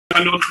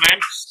afternoon,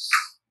 friends.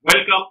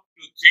 Welcome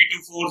to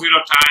 3240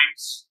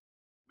 Times.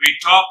 We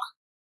talk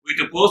with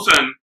a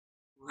person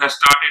who has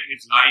started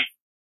his life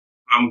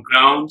from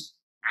ground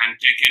and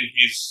taken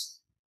his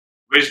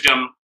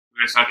wisdom to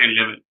a certain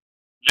level.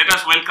 Let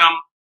us welcome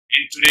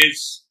in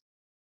today's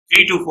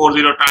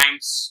 3240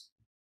 Times.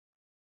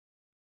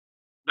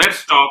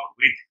 Let's talk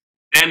with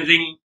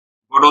Tenzing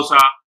Bodosa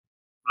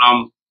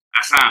from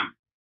Assam.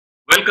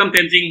 Welcome,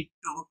 Tenzing,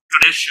 to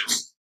today's show.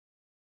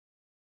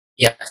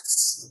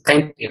 Yes,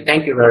 thank you.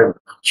 Thank you very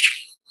much.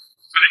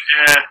 So,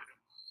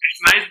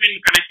 it's nice being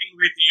connecting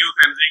with you,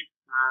 Tenzing.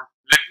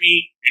 Let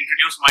me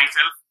introduce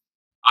myself.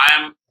 I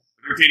am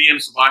Rotarian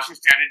Subhashish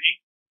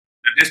Chatterjee,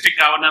 the District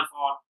Governor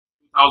for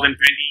 2020-2021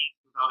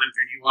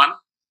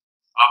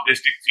 of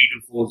District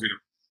 3240,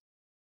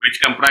 which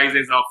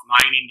comprises of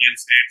 9 Indian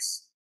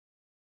states,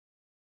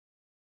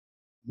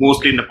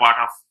 mostly in the part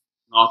of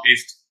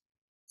Northeast,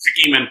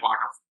 Sikkim and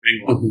part of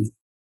Bengal.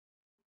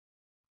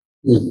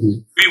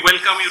 We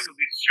welcome you to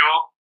this show,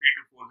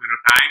 3240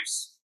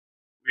 Times.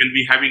 We'll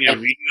be having a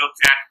video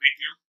chat with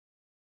you,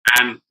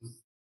 and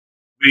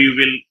we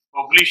will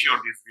publish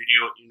this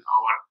video in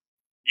our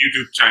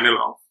YouTube channel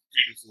of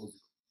 3240.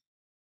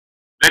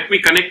 Let me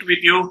connect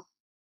with you,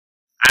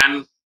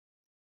 and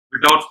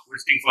without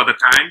wasting further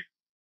time,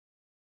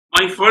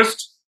 my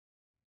first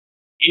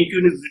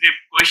inquisitive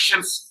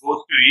questions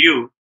goes to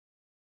you,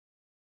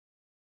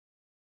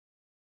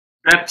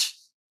 that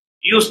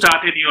you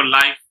started your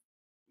life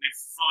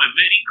from a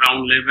very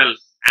ground level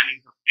and you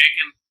have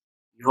taken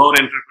your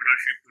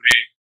entrepreneurship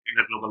today in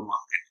the global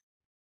market.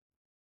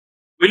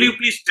 Will you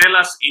please tell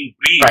us in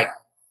brief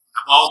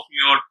about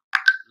your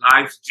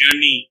life's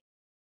journey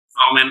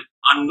from an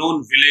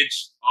unknown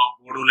village of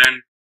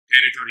Bodoland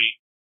territory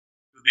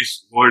to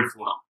this world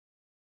forum?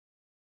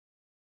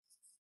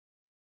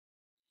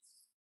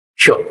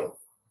 Sure.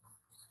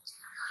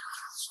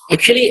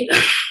 Actually,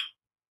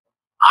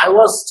 I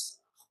was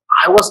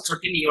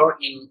 13 years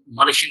in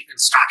Malaysian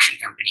construction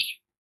company.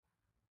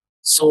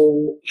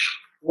 So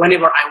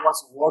whenever I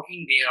was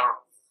working there,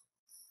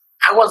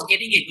 I was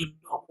getting a good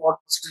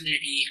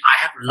opportunity. I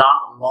have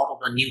learned a lot of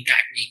the new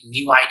technique,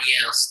 new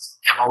ideas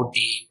about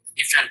the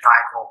different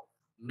type of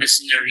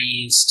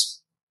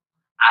machineries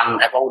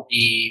and about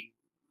the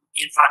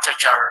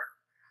infrastructure.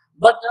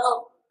 But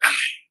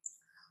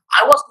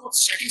I was not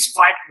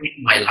satisfied with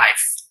my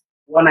life.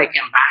 When I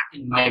came back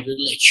in my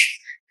village,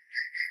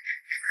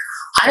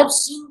 I have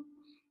seen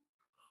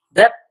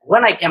that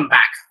when I came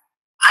back,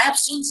 I have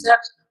seen that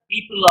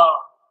people are,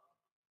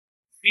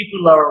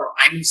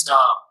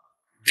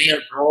 they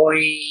are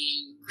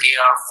growing, they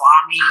are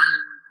farming,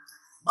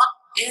 but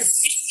there are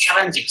big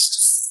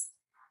challenges.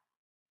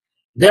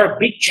 There are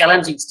big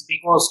challenges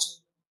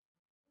because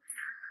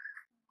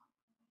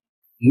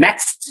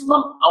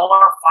maximum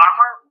our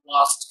farmer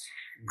was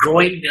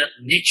growing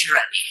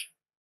naturally.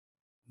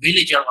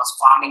 Villager was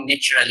farming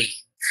naturally,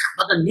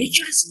 but the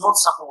nature is not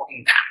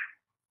supporting them.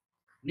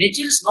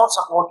 Nature is not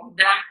supporting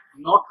them,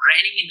 not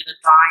raining in the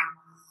time.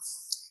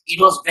 It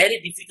was very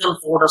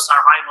difficult for the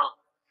survival,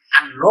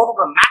 and a lot of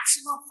the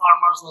maximum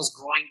farmers was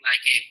growing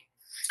like a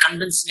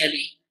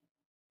conventionally.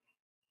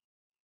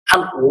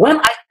 And when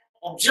I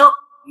observed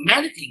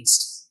many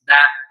things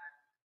that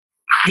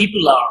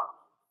people are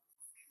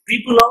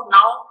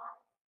now,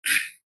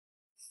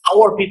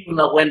 our people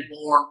are when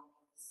born,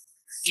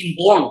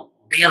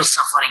 they are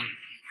suffering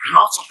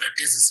lots of the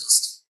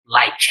diseases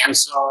like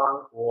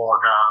cancer or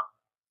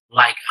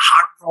like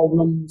heart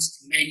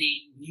problems.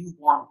 Many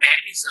newborn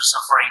babies are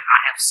suffering, I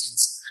have seen.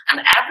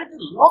 And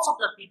everything, lots of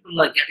the people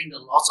are getting the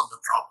lots of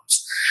the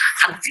problems.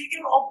 And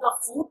future of the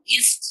food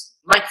is,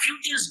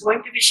 future is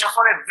going to be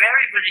suffering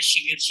very, very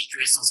severe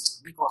situations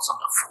because of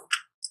the food.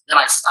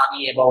 Then I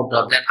study about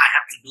that I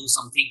have to do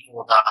something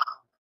for the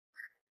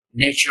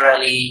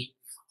naturally,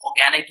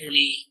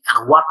 organically,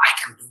 and what I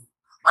can do.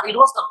 But it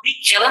was the big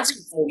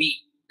challenging for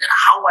me that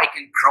how I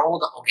can grow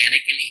the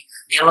organically.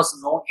 There was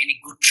no any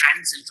good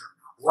training center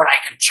where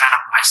I can train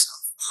up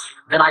myself.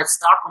 Then I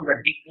start from the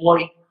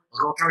deploy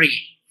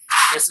rotary.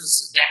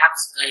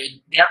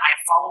 There I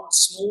found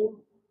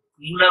small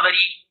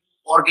Mulaveri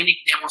organic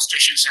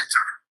demonstration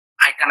center.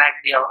 I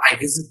connect there, I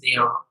visit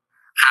there,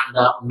 and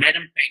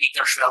Madam Peggy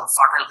Kershwell,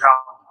 Fertile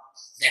Ground,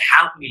 they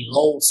help me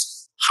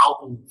loads how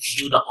to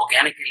do the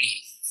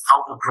organically,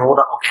 how to grow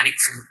the organic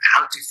food,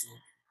 healthy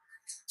food.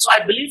 So I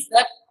believe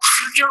that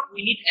future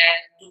we need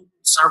to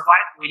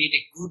survive, we need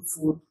a good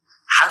food,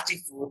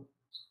 healthy food,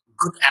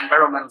 good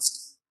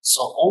environments.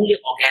 So only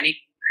organic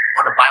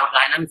or the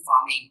biodynamic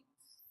farming,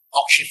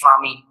 oxy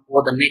farming,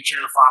 or the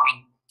natural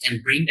farming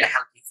can bring the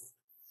healthy food.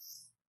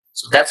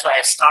 So that's why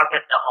I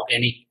started the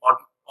organic.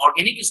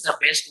 Organic is the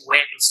best way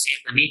to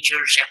save the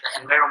nature, save the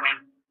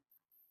environment.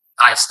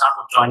 I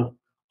started joining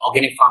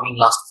organic farming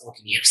last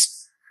 14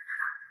 years.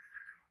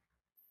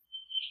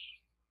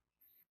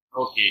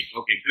 Okay,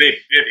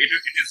 great. It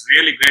is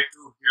really great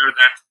to hear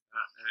that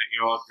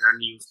your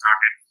journey you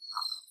started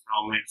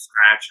from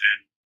scratch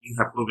and you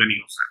have proven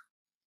yourself.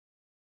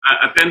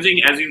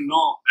 Tenzing, as you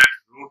know, that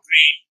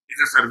Rotary is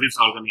a service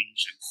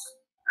organization,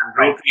 and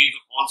Right. Rotary is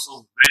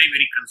also very,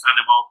 very concerned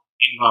about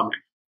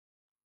environment.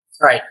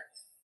 Right.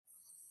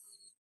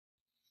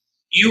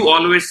 You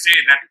always say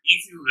that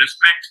if you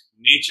respect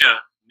nature,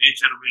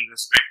 nature will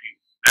respect you.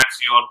 That's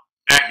your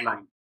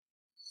tagline.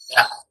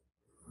 Yeah.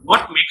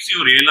 What makes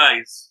you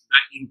realize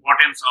the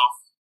importance of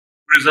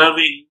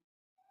preserving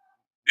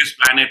this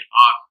planet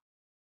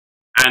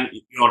Earth and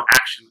your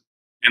action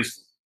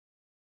henceforth?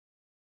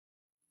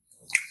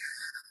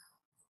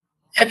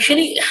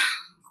 Actually,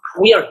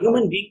 we are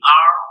human beings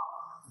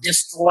are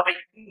destroying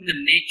the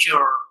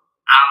nature.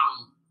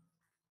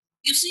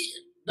 You see,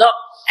 the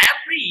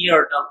every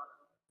year the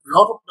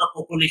lot of the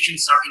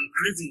populations are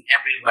increasing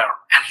everywhere,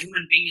 and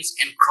human beings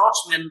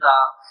encroachment the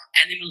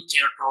animal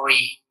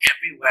territory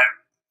everywhere,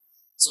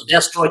 so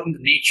destroying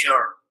the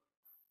nature.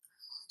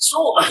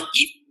 So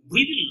if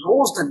we will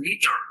lose the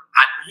nature,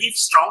 I believe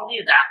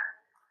strongly that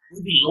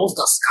we will lose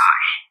the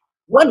sky.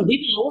 When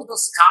we will lose the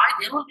sky,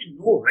 there will be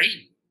no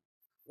rain.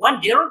 When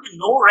there will be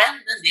no rain,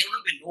 then there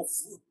will be no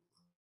food.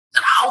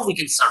 Then how we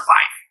can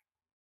survive?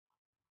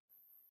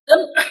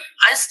 Then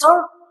I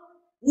start,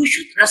 we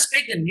should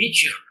respect the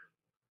nature.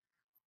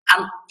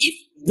 And if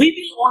we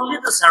will only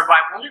the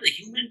survive, only the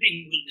human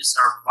being will be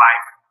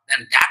survive,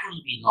 then that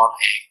will be not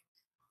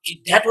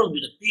that will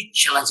be the big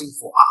challenging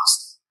for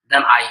us.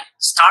 Then I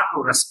start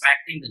to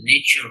respecting the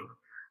nature,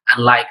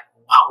 and like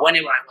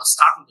whenever I was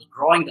starting to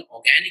growing the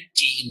organic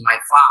tea in my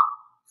farm,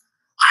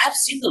 I have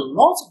seen the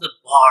lots of the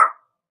bird,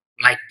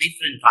 like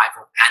different type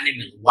of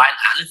animal, wild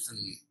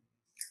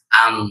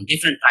elephant,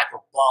 different type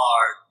of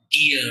bird,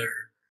 deer,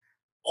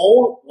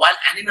 all wild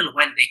animal.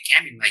 When they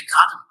came in my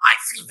garden, I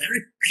feel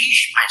very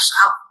peace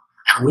myself,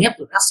 and we have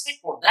to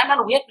respect for them,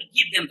 and we have to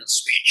give them the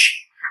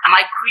speech. And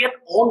I create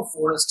own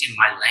forest in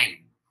my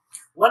land.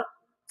 Well,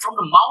 from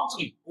the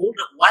mountain, all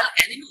the wild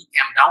animals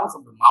came down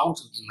from the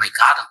mountain in my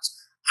gardens.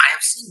 I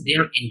have seen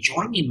they're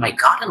enjoying in my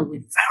garden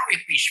with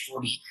very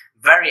peacefully,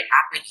 very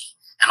happily.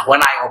 And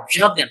when I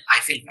observe them, I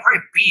feel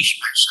very peace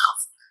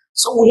myself.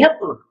 So we have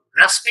to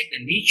respect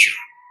the nature,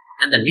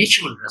 and the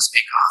nature will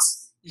respect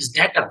us. Is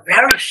that a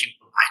very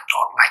simple? I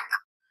thought like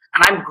that.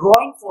 And I'm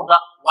growing for the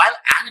wild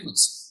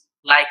animals,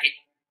 like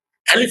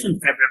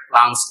elephant favorite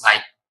plants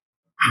like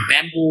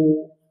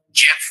bamboo,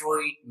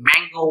 jackfruit,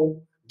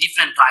 mango,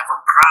 different type of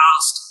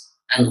grass.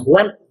 And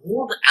when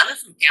all the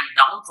elephant came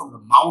down from the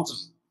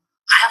mountain,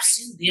 I have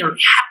seen they're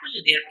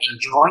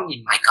enjoying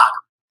in my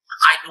garden.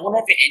 I don't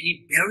have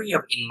any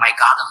barrier in my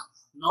garden,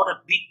 not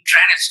a big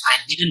drainage. I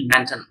didn't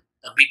mention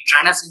the big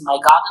drainage in my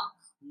garden,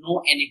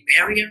 no any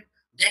barrier.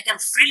 They can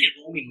freely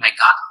roam in my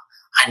garden.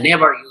 I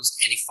never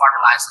used any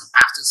fertilizer and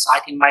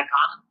pesticide in my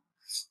garden.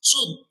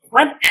 So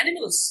when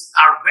animals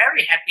are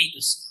very happy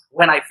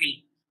when I feel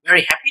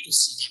very happy to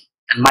see them,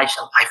 and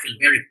myself, I feel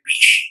very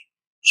peace.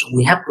 So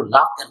we have to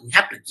love them. We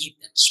have to give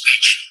them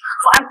speech.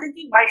 So I'm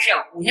thinking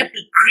myself, we have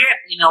to create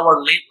in our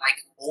land like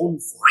own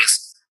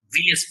forest,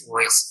 village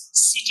forest,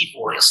 city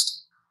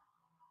forest.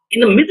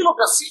 In the middle of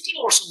the city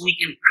also we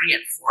can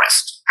create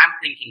forest. I'm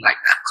thinking like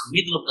that.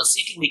 Middle of the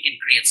city we can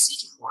create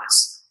city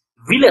forest,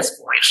 village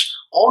forest,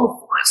 own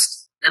forest.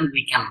 Then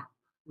we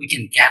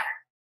can get.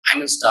 I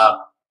mean the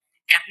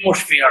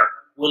atmosphere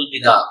will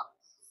be the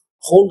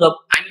hold up.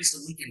 I mean so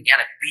we can get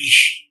a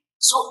peace.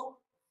 So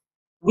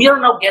we are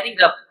now getting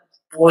the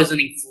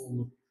poisoning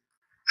food.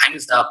 I mean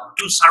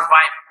to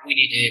survive we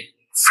need a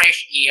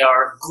fresh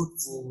air, good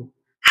food,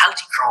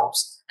 healthy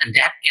crops, and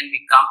that can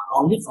become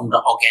only from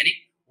the organic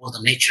or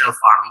the natural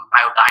farming,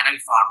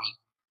 biodynamic farming.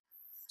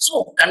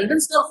 So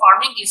conventional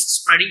farming is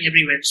spreading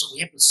everywhere, so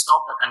we have to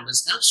stop the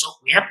conventional. So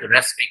we have to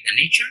respect the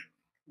nature.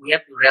 We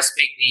have to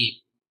respect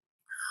the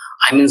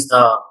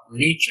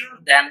nature.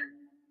 Then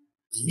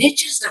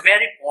nature is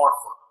very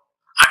powerful.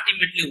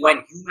 Ultimately,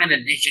 when human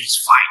and nature is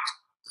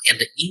fight, at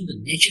the end, the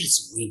nature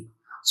is win.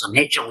 So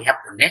nature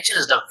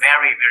is the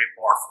very, very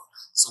powerful.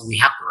 So we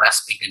have to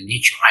respect the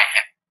nature. I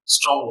have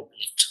strongly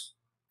believed.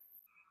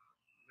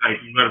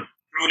 Right, you were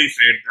truly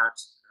said that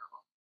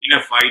in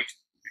a fight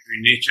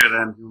between nature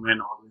and human,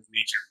 always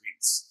nature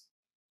wins.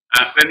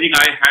 Tenzing,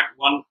 I had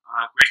one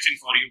question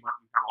for you, but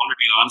you have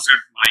already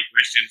answered my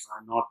question, so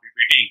I'm not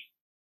repeating.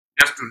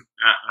 Just to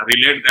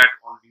relate that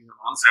already you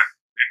have answered,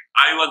 that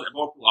I was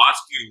about to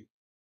ask you,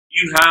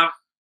 you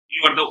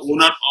are the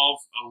owner of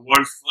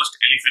world's first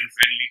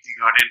elephant-friendly tea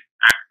garden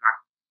at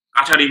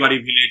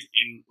Kachibari village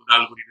in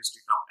Udalguri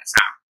district of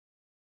Assam.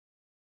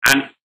 And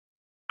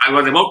I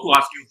was about to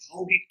ask you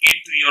how it came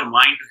to your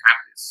mind to have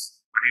this,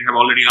 but you have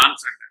already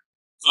answered that.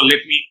 So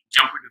let me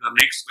jump into the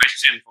next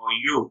question for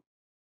you.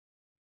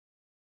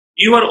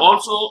 You are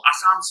also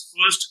Assam's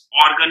first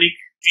organic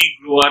tea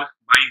grower,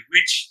 by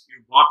which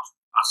you bought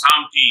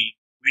Assam tea,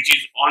 which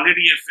is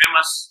already a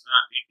famous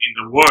in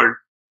the world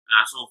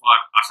so far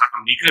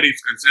Assam liquor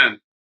is concerned.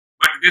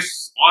 But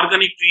this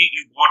organic tea,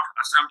 you bought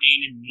Assam tea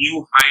in a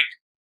new height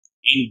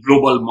in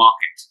global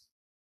market.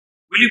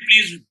 Will you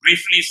please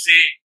briefly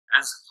say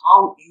as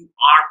how you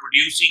are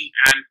producing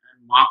and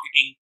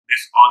marketing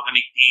this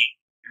organic tea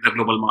in the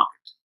global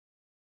market?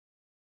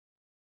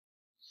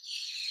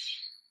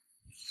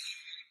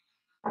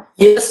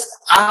 Yes.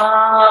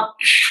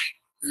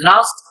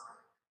 Last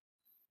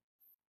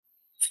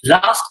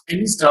last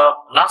means the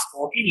last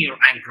 14 years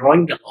I'm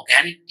growing the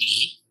organic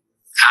tea,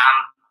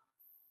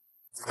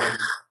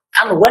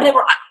 and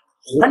whenever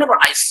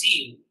I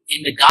see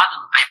in the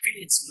garden, I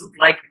feel it's look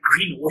like a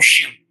green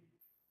ocean.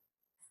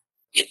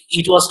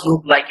 It was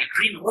look like a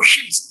green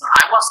ocean. But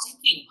I was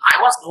thinking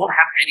don't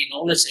have any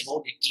knowledge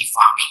about the tea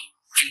farming.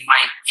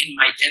 In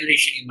my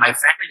generation, in my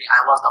family,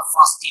 I was the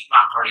first tea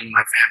planter in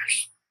my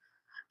family.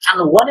 And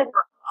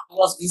whenever I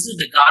was visit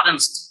the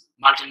gardens,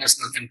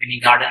 multinational company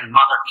garden,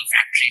 mother tea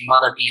factory,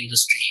 mother tea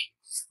industry,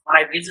 when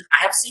I visit,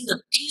 I have seen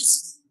the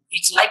teas.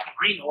 It's like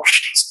green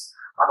oceans.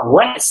 But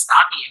when I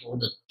study about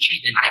the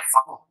tea, then I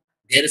found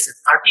there is a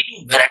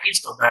 32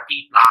 varieties of the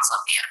tea plants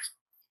are there,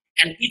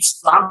 and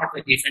each plant have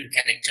a different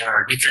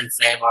character, different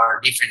flavor,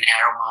 different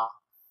aroma.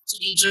 So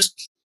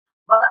interesting.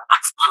 But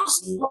Assam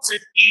is not a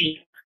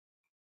tea.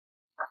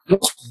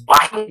 Most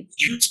widely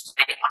used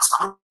by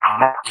Assam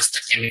farmer is the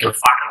chemical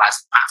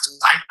fertilizer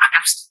pesticide. I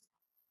have seen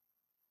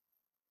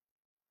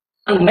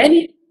and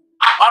many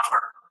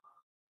however,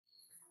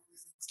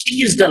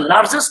 tea is the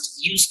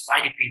largest used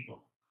by the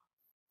people.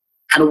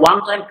 And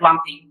one time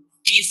planting,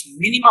 tea is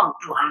minimum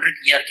 200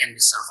 year can be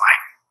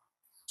survived.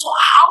 So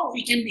how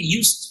we can be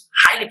used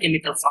highly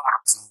chemical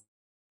fertilizer?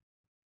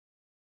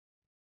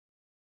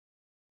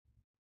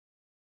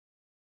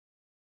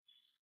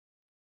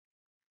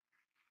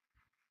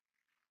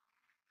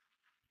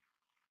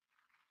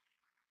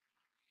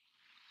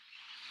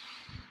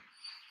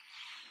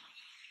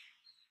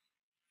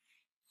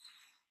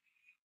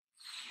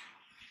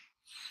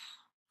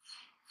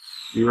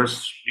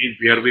 Viewers, please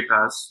bear with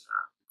us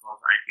because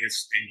I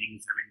guess Tenzing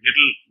is having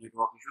little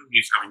network issue. He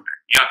is coming back.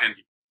 Yeah,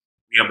 Tenzing,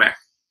 we are back.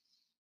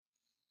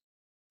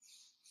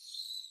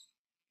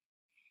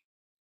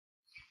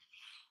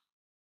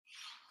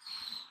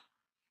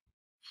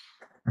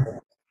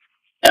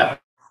 Yeah.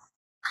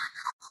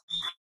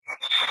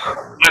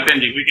 Yeah,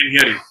 Tenzing, we can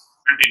hear you.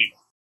 Continue.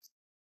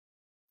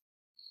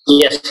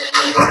 Yes.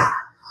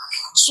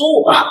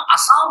 So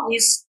Assam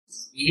is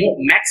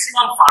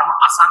maximum farm.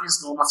 Assam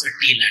is known as a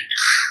tea land,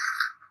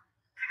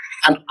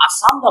 and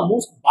Assam the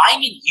most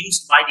widely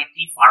used by the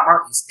tea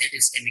farmer is that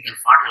is chemical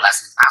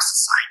fertilizer and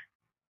pesticide.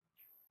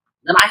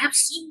 Then I have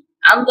seen,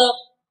 and the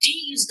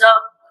tea is the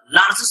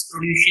largest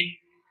production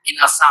in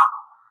Assam.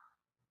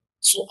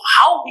 So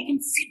how we can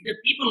feed the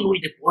people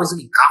with the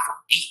poisoning cup of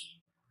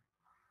tea?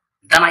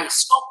 Then I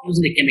stopped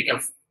using the chemical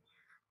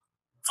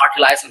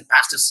fertilizer and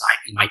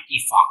pesticide in my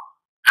tea farm,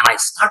 and I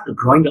started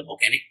growing the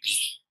organic tea.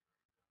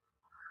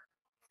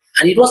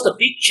 And it was the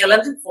big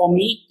challenge for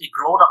me to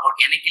grow the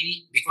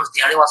organically because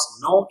there was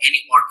no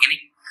any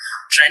organic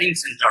training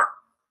center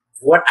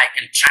where I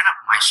can train up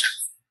myself.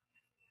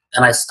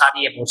 Then I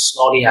study about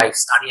slowly. I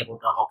study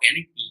about the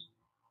organic tea,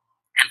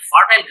 and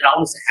fertile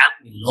grounds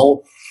helped me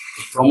lot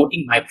to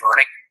promoting my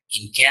product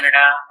in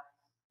Canada,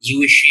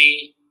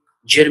 USA,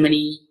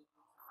 Germany,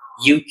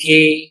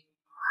 UK,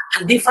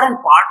 and different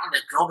part in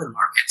the global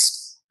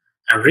markets.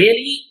 And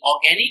really,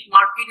 organic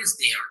market is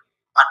there,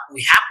 but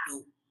we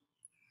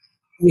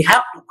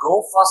have to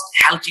grow first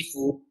healthy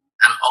food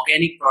and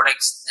organic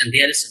products, and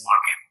there is a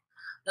market.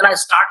 Then I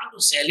started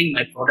to selling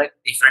my product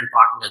different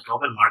part in the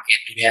global market.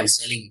 Today I'm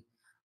selling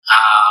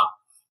uh,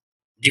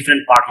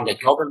 different part in the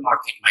global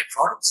market my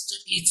products.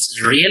 It's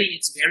very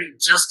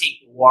interesting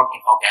to work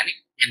in organic,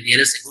 and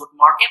there is a good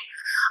market.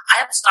 I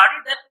have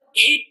started that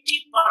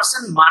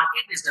 80%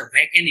 market is the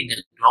backend in the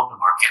global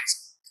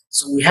markets.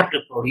 So we have to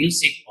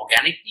produce it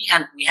organically,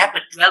 and we have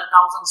a 12,000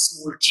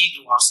 small tea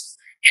growers.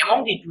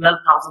 Among the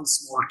 12,000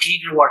 small tea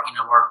grower in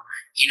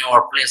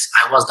our place,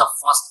 I was the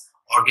first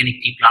organic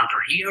tea planter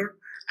here,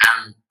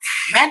 and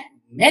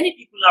many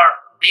people are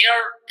there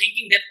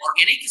thinking that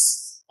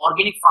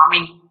organic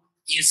farming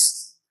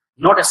is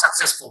not a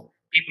successful.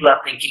 People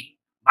are thinking,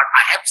 but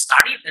I have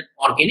studied that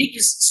organic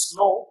is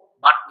slow,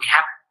 but we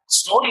have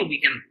slowly we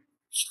can.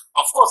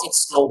 Of course,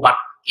 it's slow, but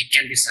it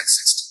can be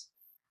success,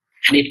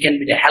 and it can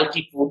be the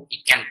healthy food.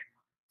 It can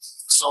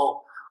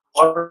so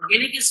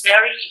organic is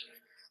very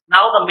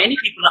now the many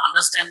people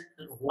understand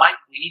why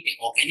we need the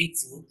organic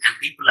food, and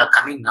people are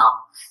coming now.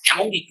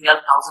 Among the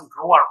 12,000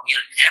 grower, we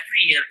are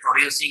every year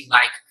producing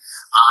like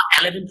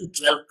 11 to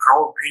 12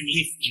 crore green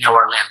leaf in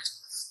our land.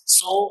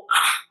 So,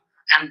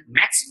 and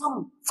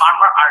maximum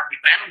farmer are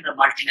dependent on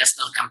the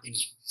multinational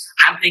company.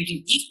 I'm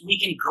thinking if we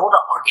can grow the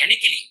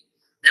organically,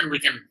 then we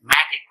can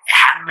make it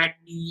handmade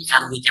tea,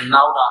 and we can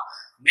now the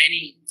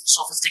many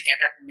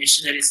sophisticated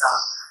machineries are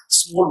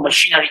small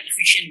machinery,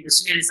 efficient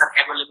machineries are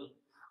available.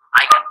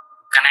 I can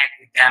connect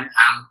with them,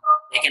 and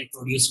they can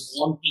produce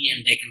own tea,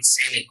 and they can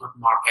sell a good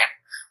market.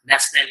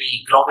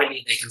 Nationally,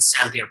 globally, they can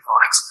sell their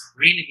products.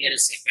 Really, there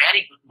is a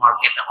very good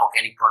market. The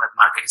organic product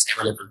market is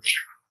available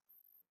there.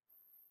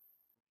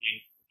 Okay,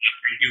 okay,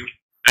 thank you.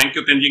 Thank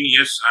you, Tenzing.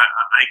 Yes,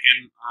 I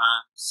can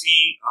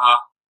see a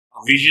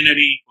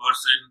visionary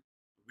person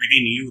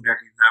within you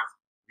that you have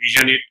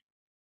vision it.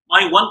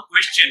 My one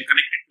question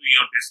connected to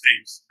your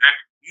distance that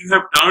you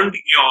have turned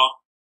your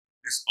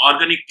this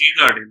organic tea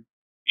garden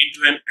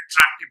into an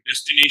attractive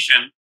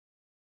destination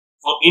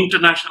for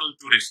international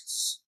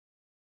tourists.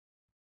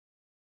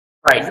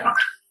 Right.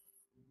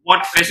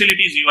 What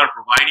facilities you are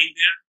providing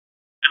there,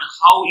 and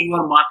how you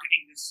are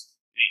marketing this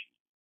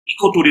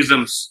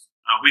ecotourisms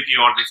with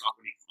this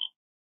organic farm.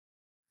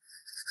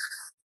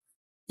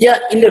 Yeah,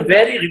 in a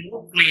very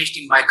remote place,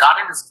 in my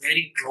garden is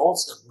very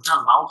close to the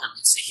Bhutan mountain.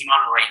 It's a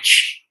Himalayan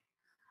range.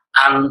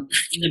 And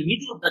in the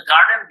middle of the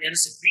garden, there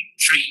is a big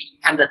tree.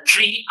 And the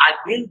tree, I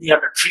built there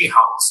the tree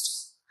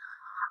house.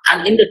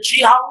 And in the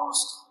tree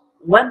house,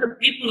 when the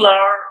people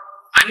are,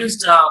 the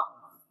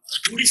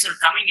tourists are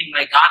coming in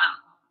my garden,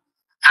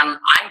 and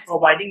I'm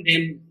providing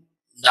them,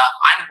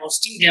 I'm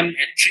hosting them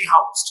at tree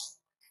house.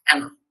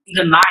 And in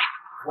the night,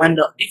 when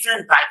the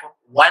different type of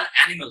wild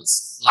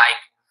animals like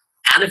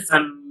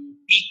elephant,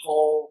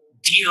 peacock,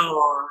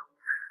 deer,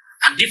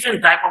 and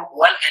different type of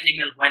wild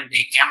animal when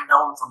they came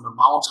down from the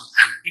mountain,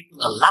 and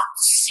people are love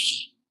to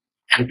see,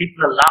 and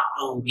people are love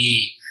to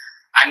be,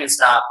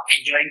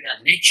 enjoying the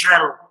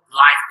natural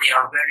life. They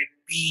are very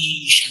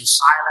peace and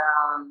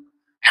silent,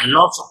 and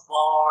lots of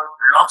birds,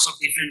 lots of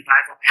different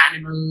type of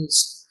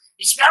animals.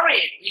 It's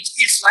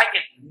like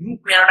a new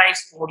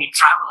paradise for the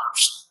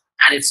travelers,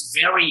 and it's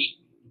very,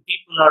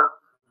 people are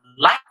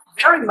like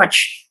very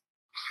much,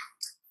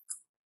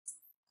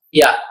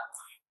 yeah.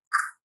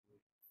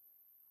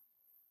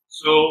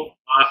 So,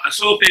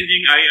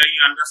 Tenzing, I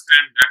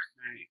understand that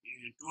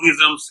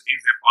tourism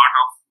is a part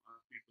of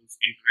people's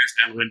interest,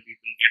 and when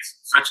people get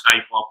such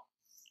type of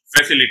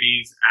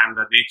facilities and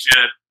the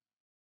nature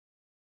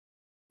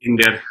in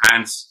their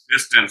hands,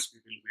 distance,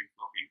 people will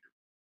look into.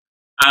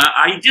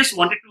 I just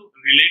wanted to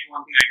relate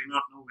one thing. I do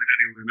not know whether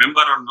you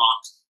remember or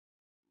not.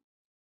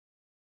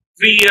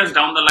 3 years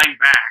down the line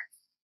back,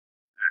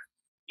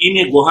 in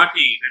a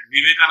Guwahati, that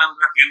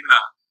Vivekananda Kendra,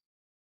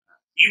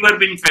 you were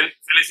being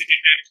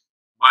felicitated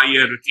by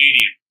a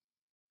Rotarian,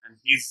 and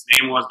his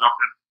name was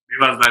Dr.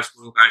 Vivasdas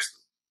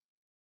Purukaistu.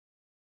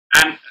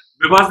 And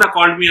Vivasda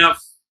called me up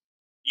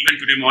even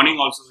today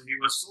morning also. He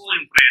was so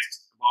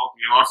impressed about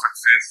your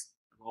success,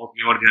 about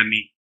your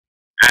journey.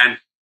 And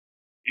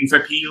in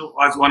fact, he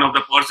was one of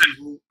the person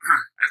who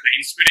has the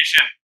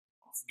inspiration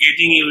of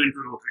getting you into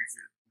Rotary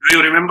field. Do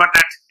you remember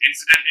that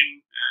incident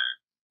in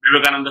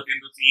Vivekananda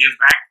Kendra 3 years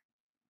back?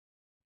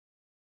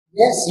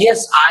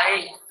 Yes,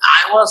 I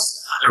was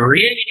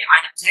really,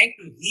 I thank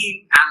to him,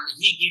 and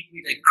he gave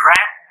me the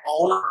great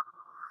honor.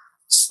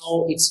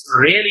 So it's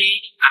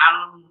really,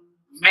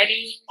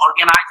 many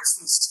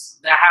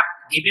organizations that have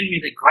given me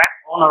the great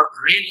honor.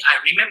 Really, I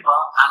remember,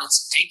 and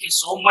it's thank you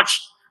so much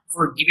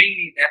for giving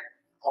me that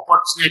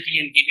opportunity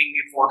and giving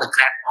me for the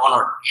great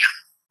honor.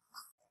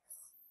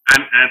 Yeah.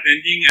 And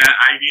Tenzing,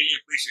 I really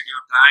appreciate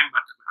your time,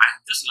 but I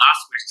have this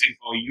last question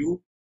for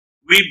you.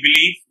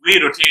 We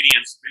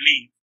Rotarians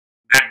believe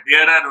that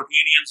there are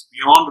Rotarians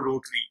beyond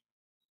Rotary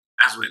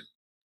as well.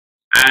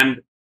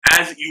 And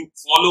as you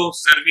follow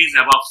service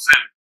above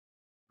self,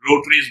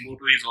 Rotary's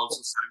motto is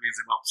also service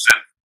above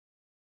self.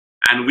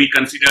 And we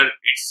consider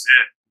it's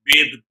a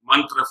Ved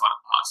mantra for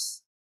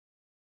us.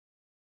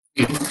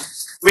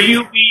 Will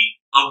you be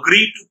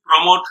agree to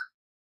promote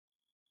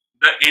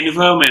the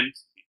environment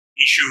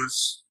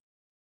issues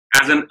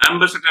as an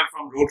ambassador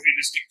from Rotary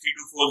District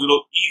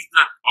 3240 if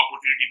the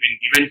opportunity been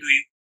given to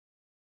you?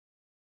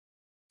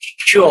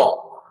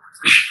 Sure.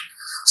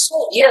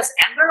 So yes,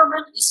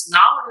 environment is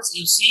nowadays,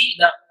 you see,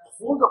 the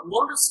whole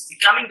world is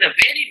becoming the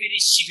very, very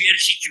severe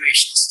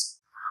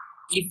situations.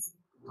 If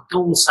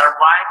to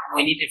survive,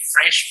 we need a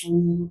fresh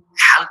food,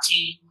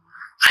 healthy,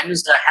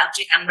 the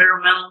healthy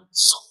environment.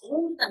 So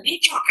only the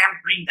nature can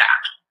bring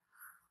that.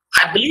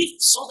 I believe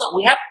so that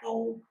we have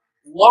to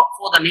work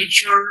for the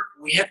nature.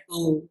 We have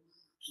to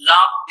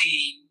love the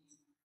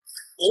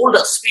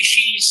older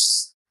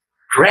species,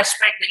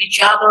 respect each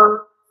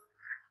other.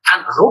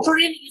 And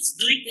Rotarian is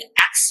doing the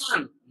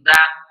excellent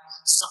that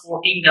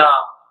supporting the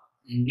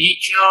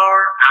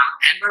nature and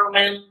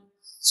environment.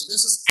 So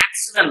this is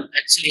excellent.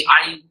 Actually,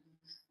 I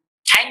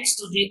thanks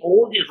to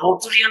all the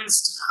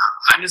Rotarians,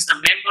 the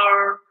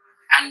member,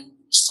 and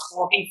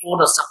supporting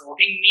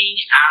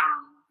me,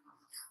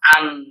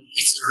 and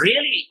it's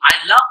really, I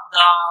love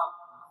the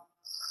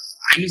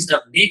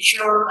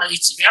nature.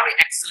 It's very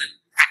excellent.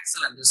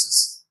 This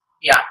is,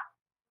 yeah.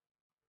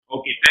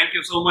 Okay, thank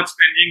you so much,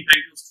 Tenzing.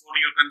 Thank you for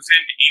your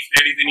consent. If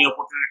there is any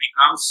opportunity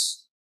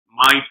comes,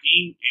 my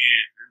team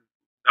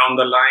down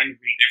the line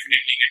will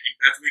definitely get in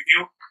touch with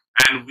you,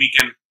 and we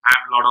can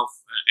have a lot of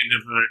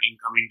endeavor in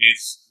coming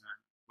days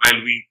while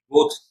we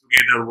both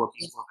together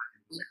working for that.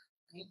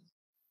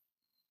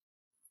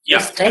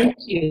 Yes, thank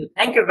you.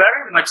 Thank you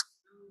very much.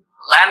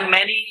 And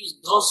many,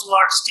 those who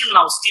are still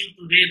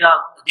today, the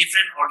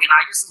different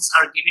organizations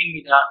are giving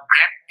me the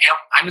great,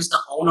 the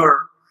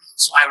honor.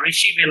 So I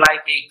received a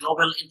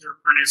Global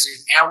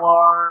Entrepreneurship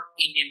Award,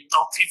 Indian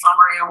Top 3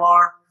 Farmer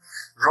Award,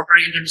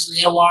 Rotary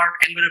International Award,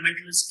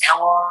 Environmentalist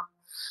Award,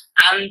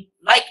 and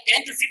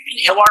 10 to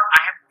 15 awards I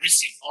have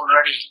received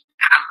already.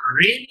 And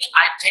really,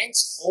 I thank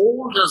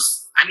all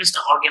those,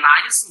 the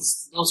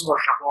organizations, those who are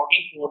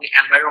supporting for the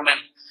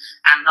environment.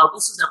 And now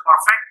this is the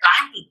perfect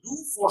time to do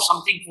for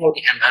something for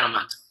the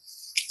environment.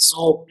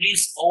 So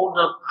please,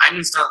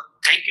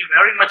 thank you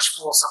very much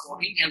for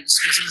supporting, and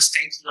especially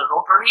thanks to the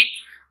Rotary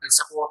and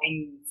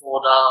supporting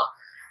for the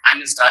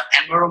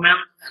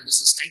environment. And this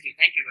is thank you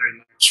very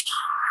much.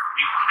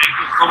 Thank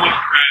you so much,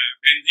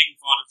 Tenzing,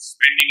 for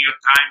spending your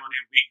time on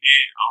a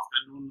weekday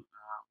afternoon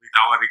with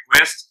our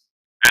request.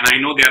 And I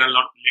know there are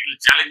little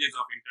challenges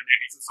of internet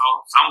issues, so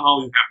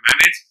somehow you have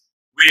managed.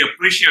 We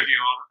appreciate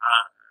your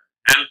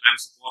help and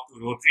support to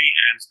Rotary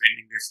and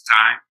spending this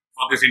time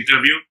for this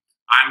interview.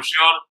 I'm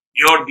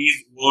sure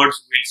these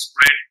words will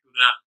spread to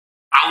the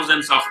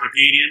thousands of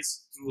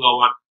Rotarians through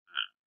our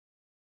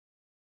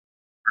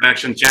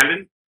production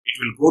channel. It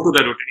will go to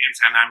the Rotarians,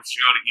 and I'm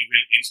sure it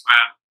will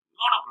inspire a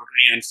lot of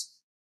Rotarians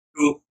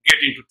to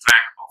get into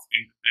track of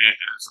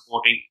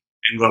supporting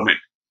environment.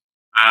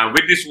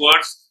 With these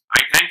words,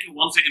 I thank you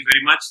once again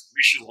very much.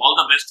 Wish you all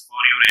the best for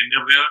your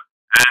endeavor,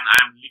 and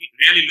I'm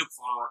really look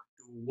forward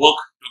to work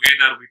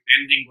together with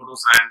Tenzing,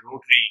 Bodosa, and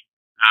Rotary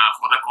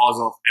for the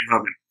cause of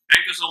environment.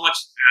 Thank you so much,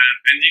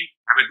 Tenzing.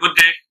 Have a good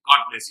day.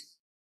 God bless you.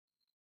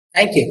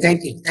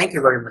 Thank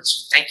you very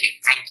much.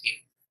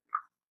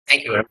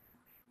 Thank you very much.